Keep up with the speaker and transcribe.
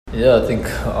Yeah, I think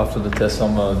after the test,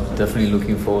 I'm definitely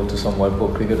looking forward to some white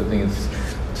ball cricket. I think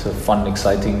it's a fun,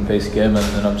 exciting paced game,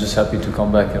 and I'm just happy to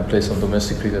come back and play some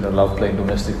domestic cricket. I love playing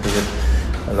domestic cricket.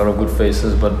 A lot of good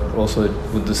faces, but also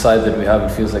with the side that we have,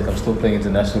 it feels like I'm still playing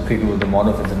international cricket with the amount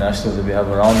of internationals that we have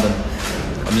around,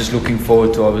 and I'm just looking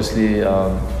forward to obviously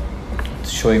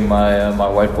showing my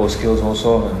white ball skills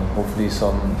also, and hopefully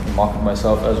some market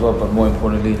myself as well. But more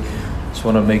importantly, just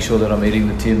want to make sure that I'm aiding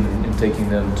the team in taking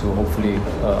them to hopefully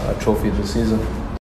a trophy this season.